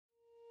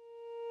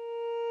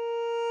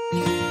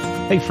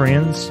Hey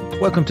friends,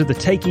 welcome to the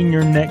Taking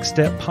Your Next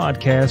Step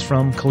podcast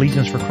from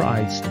Collegians for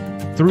Christ.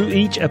 Through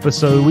each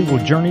episode, we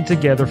will journey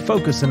together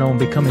focusing on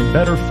becoming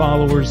better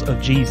followers of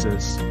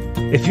Jesus.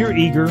 If you're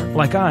eager,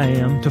 like I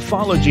am, to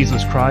follow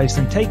Jesus Christ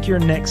and take your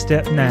next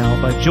step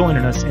now by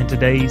joining us in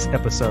today's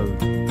episode.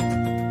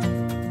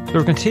 So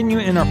we're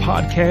continuing in our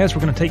podcast.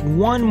 We're going to take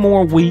one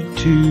more week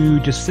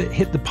to just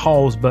hit the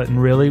pause button,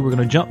 really. We're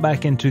going to jump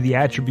back into the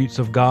attributes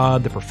of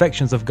God, the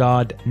perfections of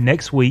God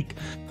next week.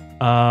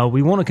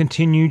 We want to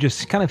continue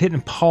just kind of hitting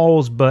the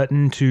pause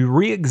button to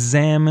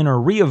re-examine or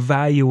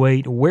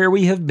reevaluate where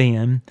we have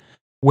been,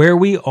 where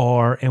we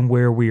are, and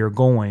where we are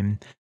going.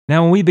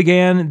 Now, when we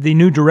began the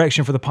new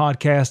direction for the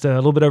podcast a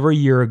little bit over a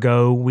year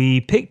ago,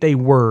 we picked a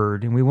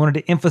word, and we wanted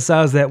to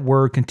emphasize that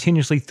word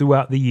continuously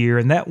throughout the year,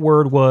 and that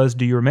word was,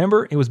 do you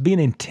remember? It was being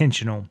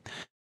intentional.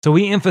 So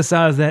we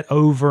emphasize that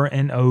over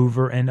and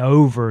over and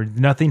over.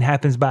 Nothing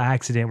happens by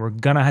accident. We're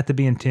going to have to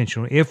be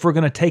intentional. If we're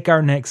going to take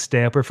our next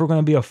step, if we're going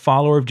to be a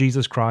follower of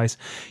Jesus Christ,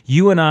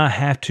 you and I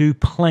have to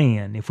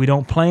plan. If we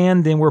don't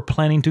plan, then we're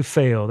planning to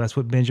fail. That's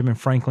what Benjamin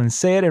Franklin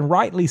said, and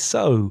rightly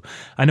so.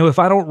 I know if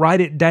I don't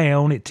write it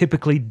down, it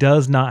typically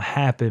does not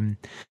happen.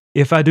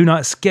 If I do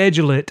not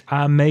schedule it,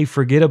 I may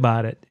forget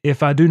about it.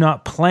 If I do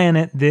not plan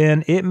it,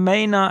 then it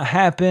may not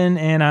happen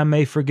and I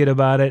may forget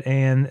about it,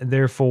 and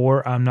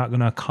therefore I'm not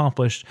going to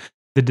accomplish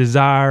the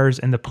desires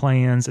and the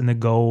plans and the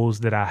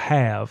goals that I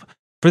have.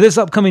 For this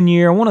upcoming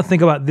year, I want to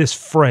think about this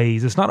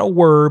phrase. It's not a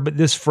word, but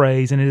this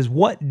phrase, and it is,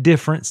 what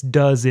difference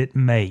does it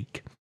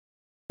make?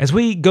 As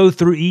we go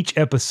through each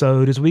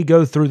episode, as we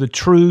go through the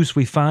truths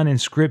we find in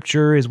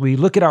Scripture, as we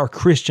look at our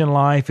Christian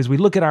life, as we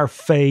look at our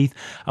faith,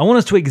 I want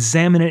us to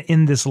examine it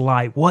in this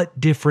light. What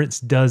difference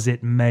does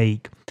it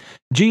make?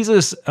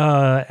 Jesus,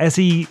 as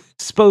he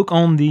spoke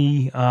on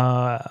the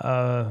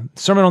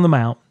Sermon on the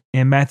Mount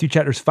in Matthew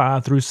chapters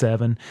 5 through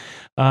 7,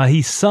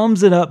 he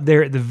sums it up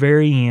there at the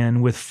very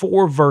end with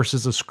 4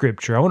 verses of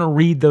Scripture. I want to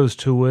read those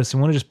to us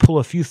and want to just pull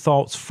a few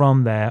thoughts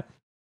from that.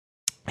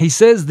 He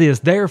says this,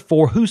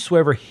 therefore,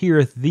 whosoever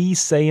heareth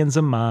these sayings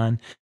of mine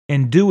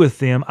and doeth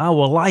them, I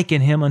will liken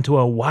him unto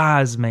a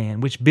wise man,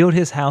 which built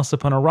his house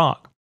upon a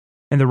rock.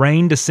 And the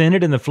rain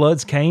descended, and the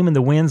floods came, and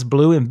the winds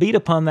blew, and beat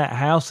upon that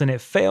house, and it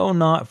fell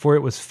not, for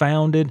it was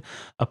founded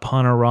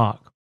upon a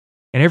rock.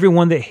 And every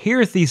one that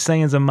heareth these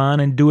sayings of mine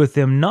and doeth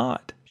them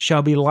not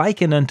shall be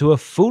likened unto a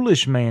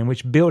foolish man,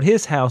 which built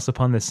his house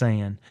upon the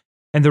sand.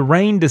 And the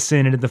rain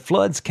descended, and the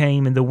floods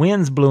came, and the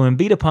winds blew and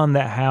beat upon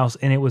that house,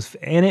 and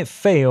it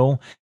fell,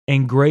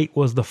 and great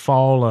was the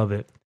fall of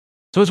it.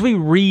 So as we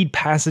read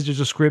passages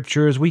of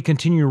Scripture, as we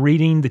continue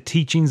reading the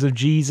teachings of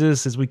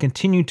Jesus, as we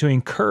continue to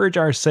encourage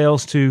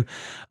ourselves to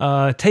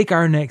take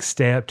our next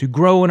step, to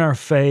grow in our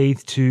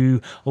faith,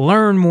 to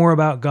learn more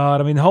about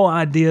God. I mean, the whole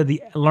idea of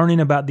learning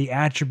about the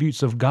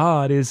attributes of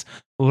God is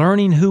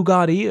learning who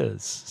God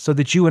is, so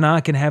that you and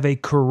I can have a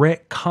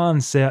correct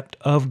concept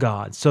of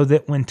God, so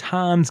that when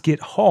times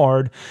get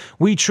hard,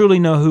 we truly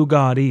know who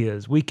God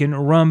is. We can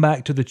run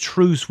back to the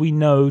truths we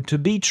know to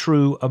be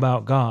true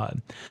about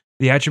God.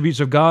 The attributes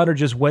of God are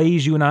just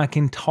ways you and I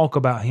can talk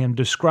about Him,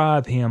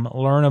 describe Him,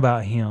 learn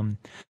about Him.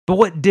 But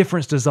what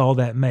difference does all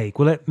that make?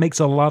 Well, it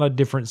makes a lot of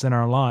difference in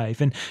our life.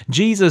 And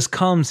Jesus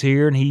comes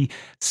here and He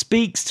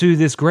speaks to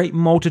this great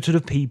multitude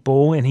of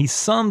people, and He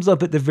sums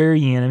up at the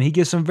very end, and He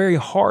gives some very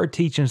hard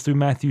teachings through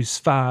Matthew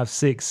 5,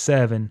 6,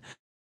 7,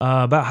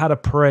 about how to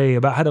pray,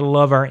 about how to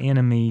love our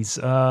enemies,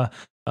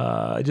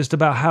 just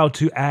about how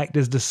to act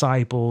as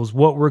disciples,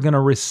 what we're going to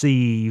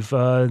receive.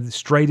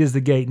 Straight is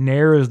the gate,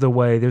 narrow is the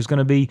way. There's going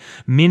to be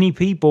many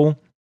people,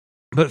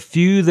 but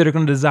few that are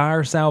going to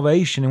desire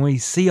salvation. And we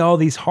see all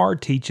these hard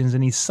teachings,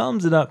 and He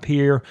sums it up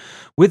here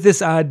with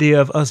this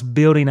idea of us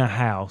building a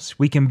house.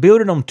 We can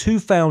build it on 2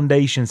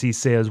 foundations, He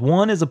says.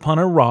 One is upon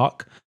a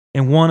rock,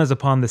 and one is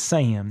upon the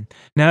sand.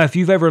 Now, if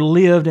you've ever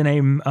lived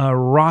in a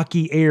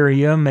rocky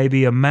area,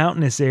 maybe a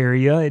mountainous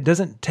area, it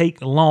doesn't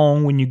take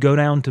long when you go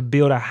down to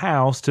build a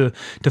house to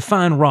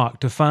find rock,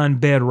 to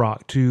find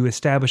bedrock, to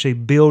establish a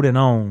building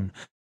on.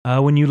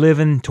 When you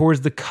live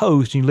towards the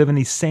coast, you live in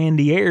these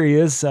sandy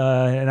areas,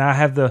 and I've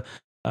had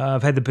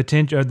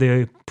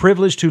the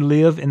privilege to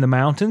live in the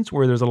mountains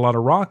where there's a lot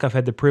of rock. I've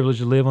had the privilege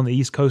to live on the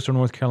east coast of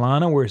North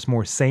Carolina where it's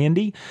more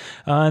sandy,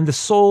 and the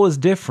soil is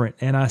different.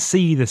 And I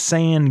see the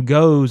sand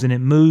goes and it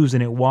moves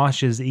and it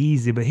washes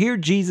easy. But here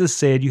Jesus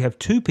said you have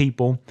 2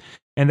 people,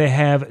 and they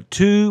have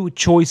 2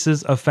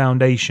 choices of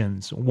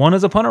foundations. One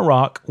is upon a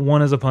rock,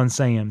 one is upon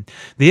sand.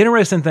 The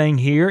interesting thing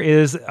here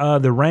is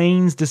the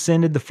rains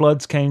descended, the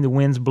floods came, the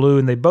winds blew,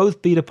 and they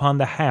both beat upon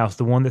the house,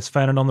 the one that's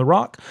founded on the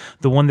rock,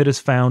 the one that is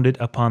founded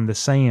upon the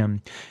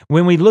sand.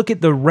 When we look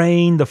at the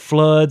rain, the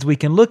floods, we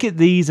can look at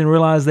these and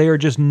realize they are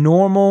just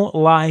normal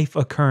life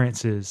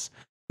occurrences.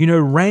 You know,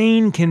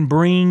 rain can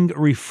bring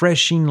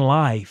refreshing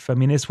life. I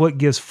mean, it's what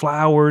gives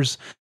flowers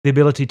the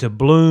ability to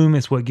bloom.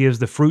 It's what gives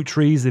the fruit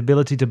trees the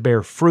ability to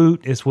bear fruit.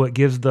 It's what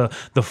gives the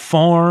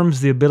farms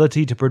the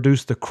ability to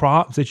produce the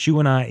crops that you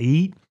and I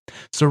eat.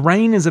 So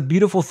rain is a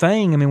beautiful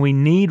thing. I mean, we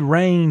need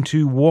rain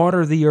to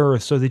water the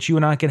earth so that you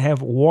and I can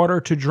have water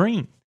to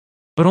drink.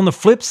 But on the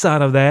flip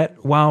side of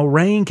that, while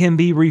rain can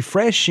be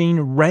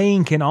refreshing,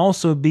 rain can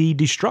also be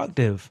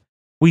destructive.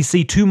 We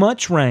see too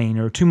much rain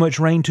or too much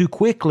rain too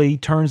quickly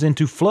turns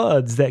into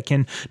floods that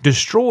can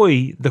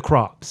destroy the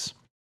crops,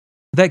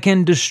 that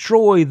can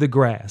destroy the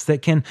grass,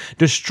 that can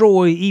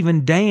destroy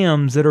even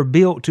dams that are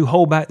built to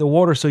hold back the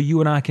water so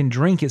you and I can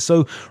drink it.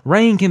 So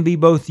rain can be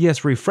both,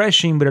 yes,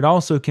 refreshing, but it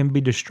also can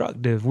be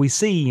destructive. We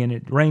see,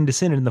 and rain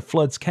descended and the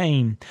floods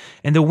came,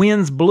 and the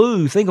winds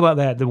blew. Think about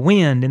that. The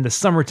wind in the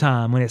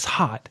summertime when it's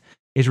hot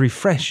is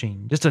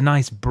refreshing. Just a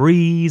nice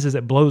breeze as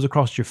it blows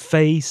across your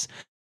face.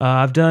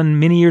 I've done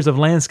many years of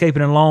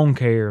landscaping and lawn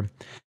care.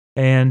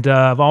 And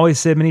I've always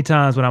said many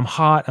times when I'm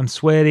hot, I'm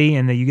sweaty,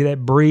 and then you get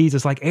that breeze,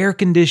 it's like air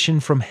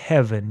conditioned from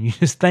heaven. You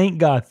just thank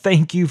God.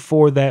 Thank you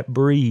for that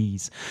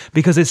breeze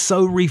because it's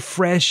so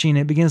refreshing.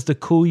 It begins to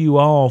cool you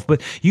off.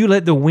 But you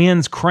let the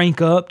winds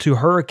crank up to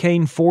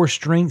hurricane force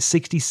strength,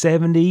 60,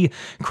 70,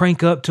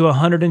 crank up to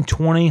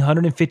 120,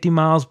 150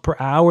 miles per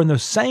hour. And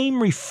those same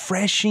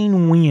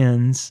refreshing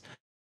winds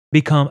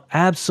become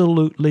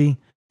absolutely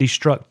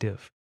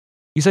destructive.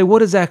 You say,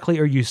 what exactly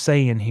are you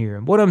saying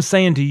here? What I'm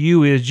saying to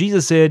you is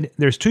Jesus said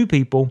there's two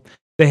people.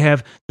 They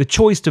have the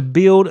choice to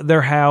build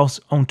their house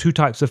on two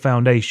types of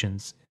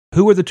foundations.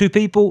 Who are the two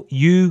people?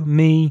 You,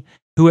 me,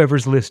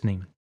 whoever's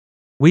listening.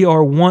 We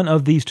are one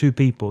of these two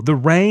people. The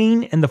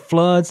rain and the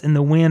floods and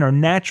the wind are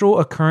natural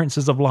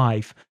occurrences of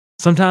life.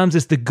 Sometimes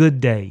it's the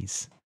good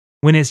days.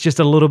 When it's just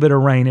a little bit of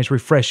rain, it's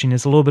refreshing.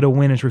 It's a little bit of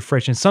wind, it's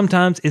refreshing.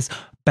 Sometimes it's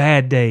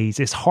bad days.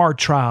 It's hard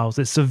trials.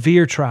 It's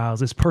severe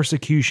trials. It's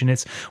persecution.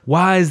 It's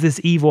why is this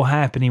evil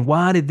happening?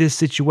 Why did this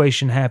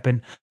situation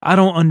happen? I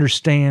don't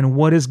understand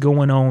what is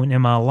going on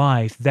in my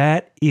life.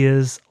 That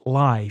is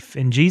life.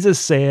 And Jesus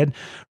said,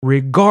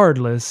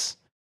 regardless,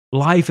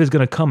 life is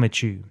going to come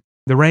at you.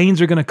 The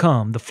rains are going to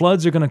come. The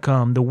floods are going to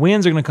come. The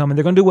winds are going to come. And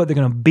they're going to do what? They're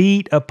going to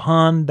beat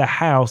upon the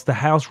house. The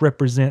house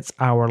represents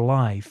our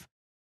life.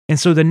 And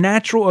so the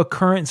natural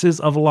occurrences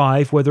of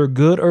life, whether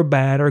good or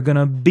bad, are going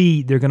to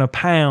beat, they're going to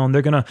pound,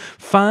 they're going to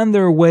find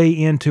their way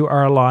into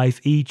our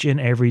life each and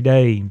every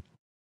day.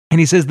 And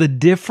he says the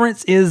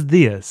difference is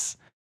this: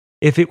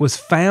 if it was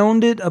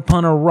founded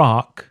upon a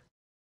rock,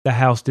 the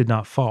house did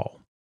not fall.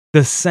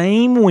 The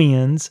same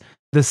winds,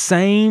 the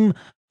same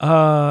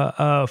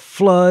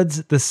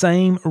floods, the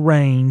same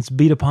rains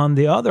beat upon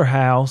the other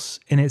house,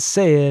 and it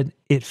said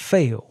it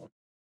fell.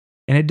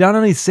 And it not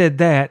only said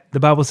that, the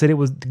Bible said it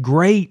was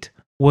great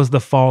was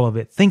the fall of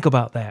it. Think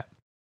about that.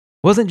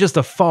 It wasn't just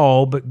a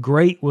fall, but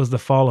great was the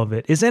fall of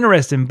it. It's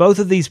interesting. Both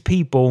of these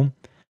people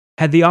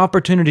had the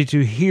opportunity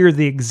to hear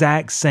the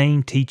exact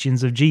same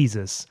teachings of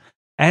Jesus.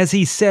 As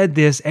he said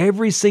this,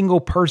 every single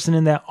person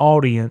in that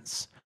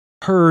audience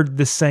heard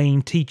the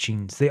same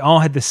teachings. They all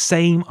had the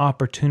same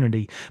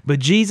opportunity. But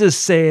Jesus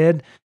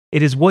said,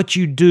 it is what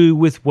you do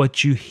with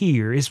what you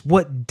hear. It's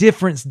what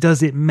difference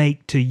does it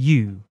make to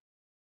you?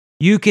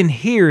 You can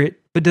hear it,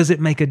 but does it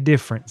make a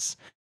difference?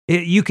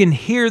 You can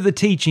hear the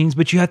teachings,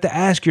 but you have to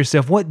ask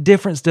yourself, what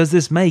difference does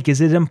this make? Is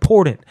it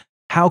important?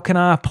 How can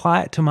I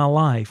apply it to my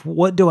life?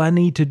 What do I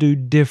need to do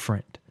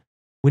different?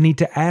 We need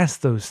to ask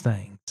those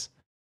things.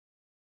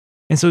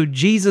 And so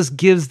Jesus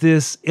gives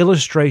this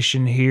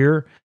illustration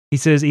here. He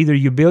says, either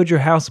you build your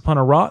house upon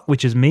a rock,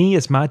 which is me,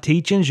 it's my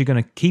teachings, you're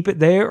going to keep it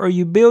there, or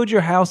you build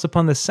your house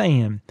upon the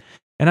sand.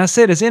 And I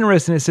said, it's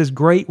interesting, it says,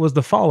 great was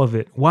the fall of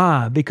it.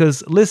 Why?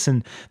 Because,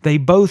 listen, they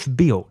both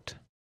built.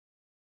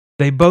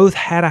 They both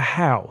had a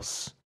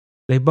house.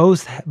 They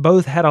both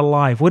had a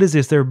life. What is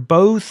this? They're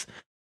both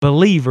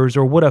believers,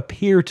 or what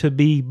appear to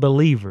be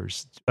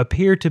believers,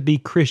 appear to be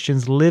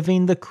Christians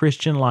living the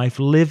Christian life,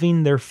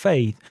 living their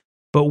faith.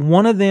 But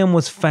one of them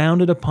was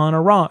founded upon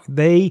a rock.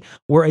 They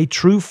were a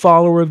true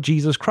follower of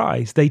Jesus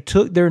Christ. They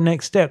took their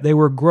next step. They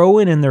were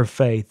growing in their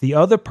faith. The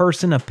other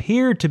person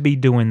appeared to be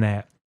doing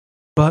that,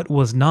 but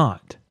was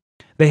not.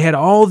 They had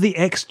all the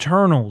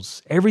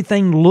externals.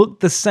 Everything looked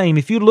the same.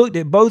 If you looked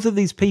at both of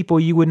these people,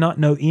 you would not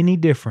know any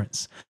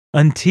difference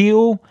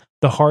until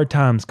the hard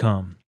times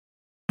come,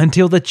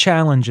 until the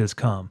challenges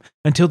come,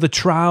 until the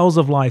trials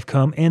of life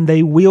come, and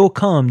they will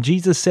come.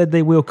 Jesus said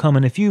they will come.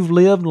 And if you've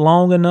lived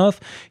long enough,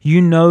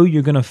 you know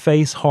you're going to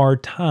face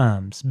hard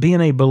times. Being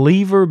a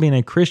believer, being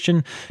a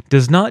Christian,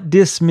 does not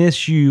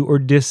dismiss you or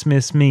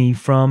dismiss me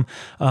from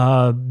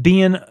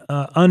being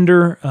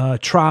under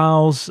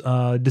trials,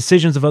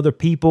 decisions of other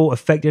people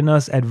affecting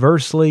us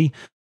adversely.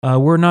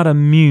 We're not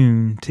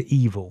immune to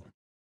evil,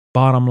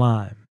 bottom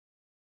line.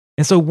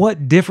 And so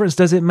what difference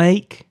does it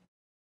make?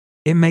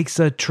 It makes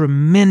a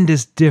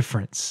tremendous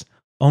difference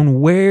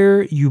on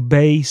where you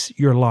base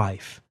your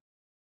life.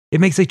 It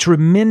makes a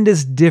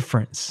tremendous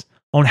difference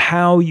on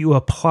how you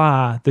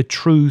apply the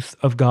truth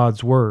of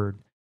God's word.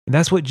 And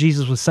that's what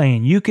Jesus was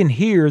saying. You can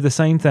hear the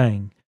same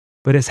thing,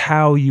 but it's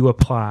how you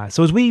apply.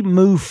 So as we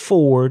move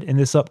forward in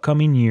this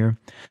upcoming year,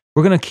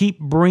 we're going to keep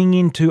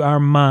bringing to our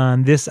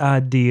mind this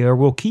idea, or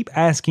we'll keep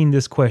asking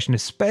this question,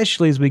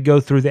 especially as we go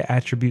through the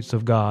attributes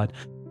of God.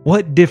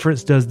 What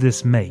difference does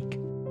this make?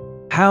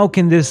 How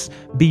can this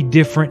be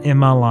different in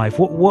my life?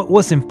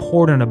 What's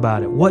important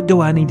about it? What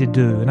do I need to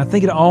do? And I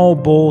think it all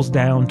boils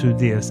down to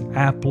this: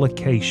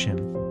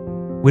 application.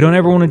 We don't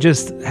ever want to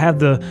just have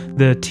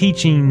the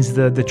teachings,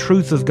 the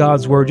truth of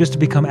God's Word just to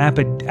become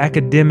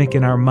academic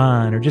in our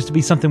mind or just to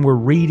be something we're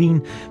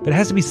reading, but it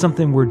has to be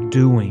something we're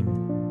doing.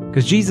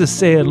 Because Jesus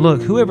said,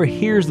 look, whoever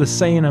hears the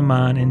saying of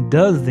mine and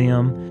does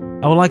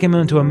them, I will liken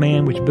him unto a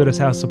man which built his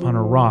house upon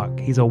a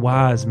rock. He's a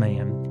wise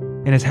man,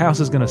 and his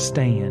house is going to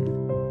stand.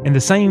 And the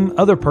same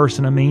other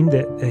person,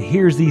 that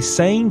hears these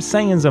same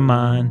sayings of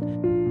mine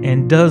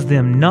and does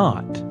them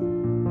not,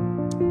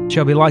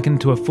 shall be likened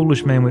to a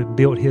foolish man which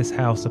built his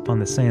house upon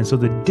the sand. So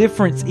the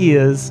difference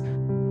is,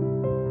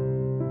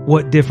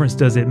 what difference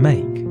does it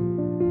make?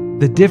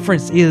 The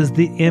difference is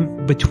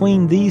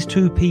between these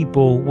two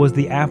people was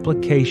the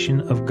application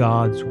of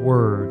God's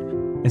Word.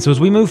 And so as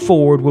we move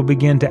forward, we'll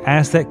begin to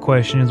ask that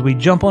question. As we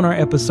jump on our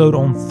episode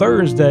on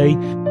Thursday,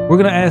 we're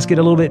going to ask it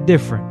a little bit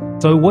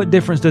different. So what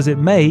difference does it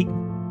make?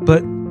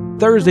 But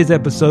Thursday's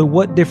episode,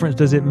 what difference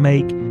does it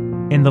make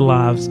in the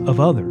lives of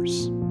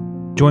others?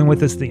 Join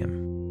with us then.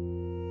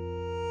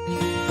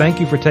 Thank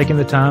you for taking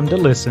the time to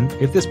listen.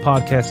 If this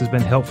podcast has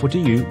been helpful to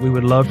you, we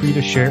would love for you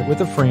to share it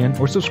with a friend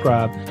or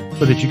subscribe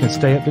so that you can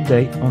stay up to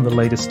date on the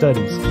latest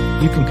studies.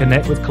 You can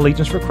connect with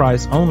Collegians for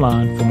Christ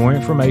online for more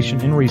information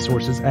and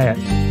resources at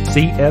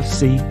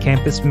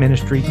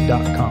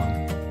cfccampusministry.com.